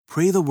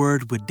Pray the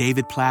Word with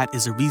David Platt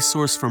is a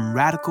resource from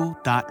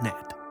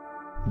Radical.net.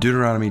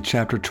 Deuteronomy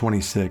chapter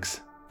 26,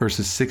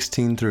 verses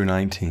 16 through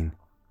 19.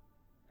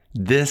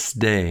 This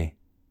day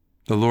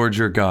the Lord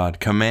your God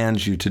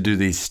commands you to do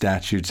these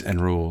statutes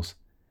and rules.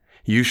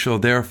 You shall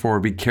therefore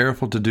be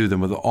careful to do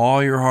them with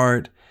all your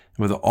heart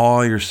and with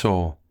all your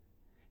soul.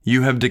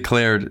 You have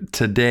declared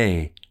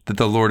today that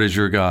the Lord is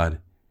your God,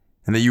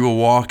 and that you will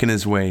walk in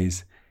his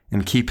ways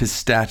and keep his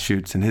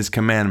statutes and his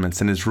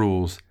commandments and his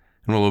rules,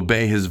 and will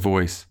obey his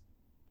voice.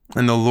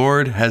 And the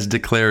Lord has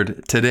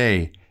declared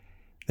today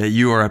that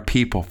you are a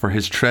people for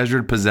his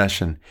treasured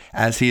possession,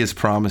 as he has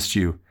promised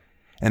you,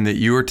 and that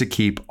you are to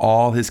keep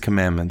all his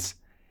commandments,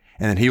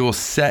 and that he will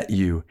set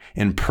you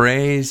in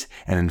praise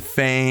and in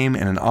fame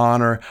and in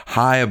honor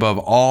high above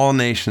all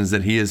nations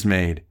that he has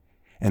made,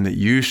 and that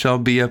you shall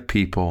be a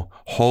people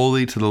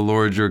holy to the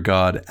Lord your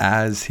God,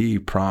 as he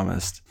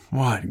promised.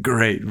 What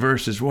great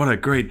verses. What a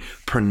great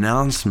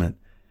pronouncement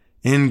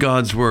in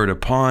God's word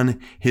upon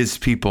his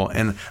people.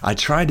 And I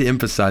tried to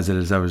emphasize it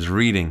as I was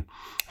reading,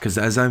 because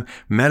as I'm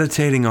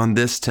meditating on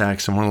this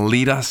text, I want to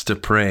lead us to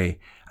pray.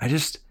 I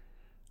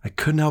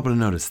couldn't help but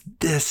notice,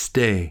 this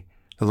day,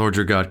 the Lord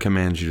your God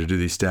commands you to do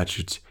these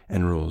statutes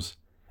and rules.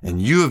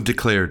 And you have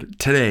declared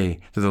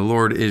today that the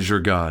Lord is your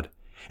God.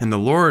 And the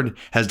Lord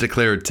has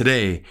declared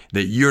today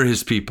that you're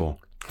his people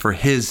for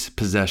his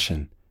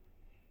possession.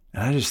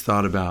 And I just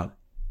thought about,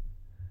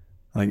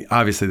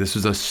 obviously this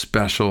was a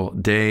special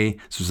day.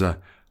 This was a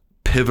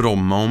pivotal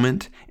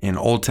moment in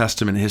Old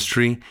Testament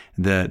history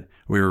that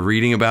we were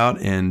reading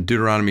about in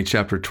Deuteronomy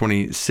chapter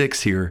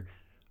 26 here.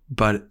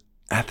 But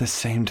at the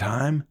same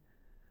time,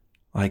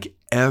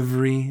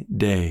 every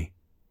day,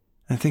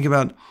 I think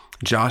about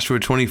Joshua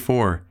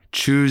 24,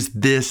 choose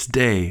this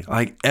day.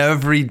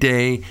 Every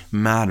day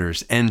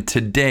matters. And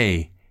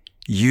today,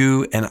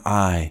 you and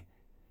I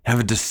have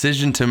a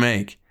decision to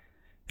make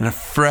in a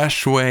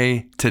fresh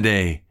way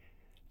today,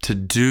 to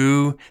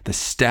do the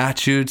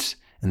statutes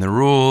and the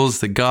rules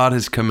that God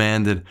has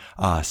commanded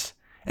us,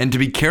 and to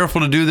be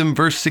careful to do them.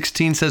 Verse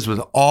 16 says, with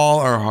all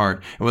our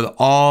heart and with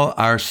all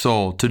our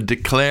soul, to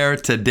declare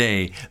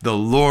today, the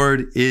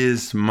Lord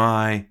is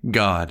my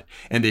God,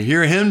 and to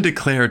hear him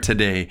declare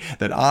today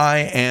that I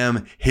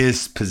am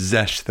his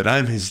possession, that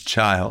I'm his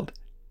child.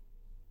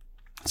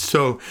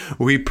 So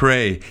we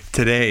pray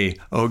today,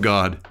 oh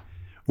God,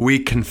 we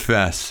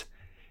confess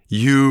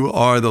you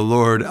are the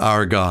Lord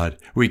our God.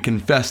 We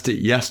confessed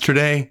it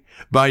yesterday.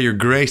 By your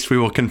grace, we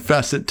will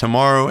confess it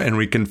tomorrow, and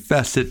we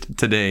confess it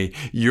today.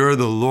 You're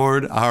the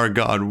Lord our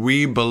God.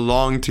 We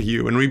belong to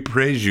you, and we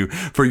praise you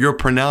for your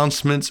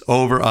pronouncements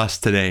over us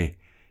today,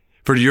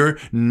 for your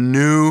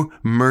new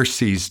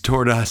mercies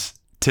toward us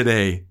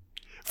today,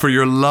 for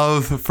your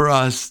love for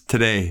us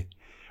today,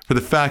 for the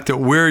fact that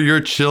we're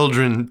your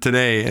children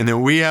today, and that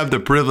we have the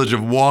privilege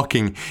of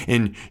walking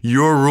in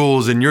your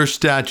rules and your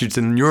statutes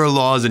and your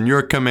laws and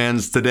your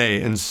commands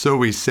today. And so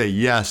we say,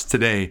 yes,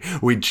 today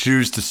we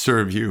choose to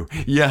serve you.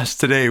 Yes,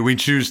 today we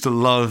choose to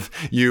love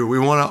you. We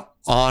want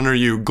to honor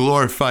you,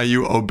 glorify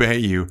you, obey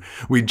you.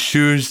 We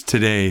choose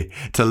today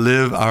to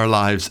live our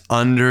lives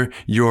under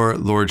your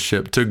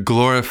lordship, to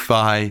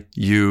glorify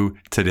you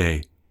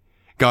today.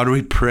 God,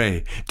 we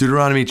pray,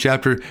 Deuteronomy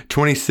chapter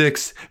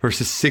 26,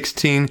 verses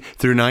 16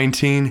 through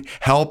 19,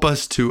 help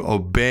us to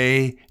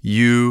obey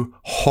you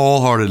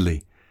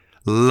wholeheartedly,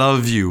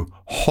 love you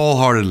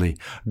wholeheartedly,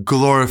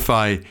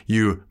 glorify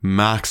you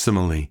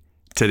maximally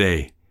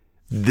today,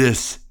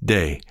 this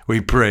day.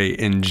 We pray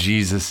in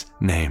Jesus'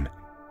 name.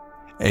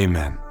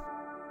 Amen.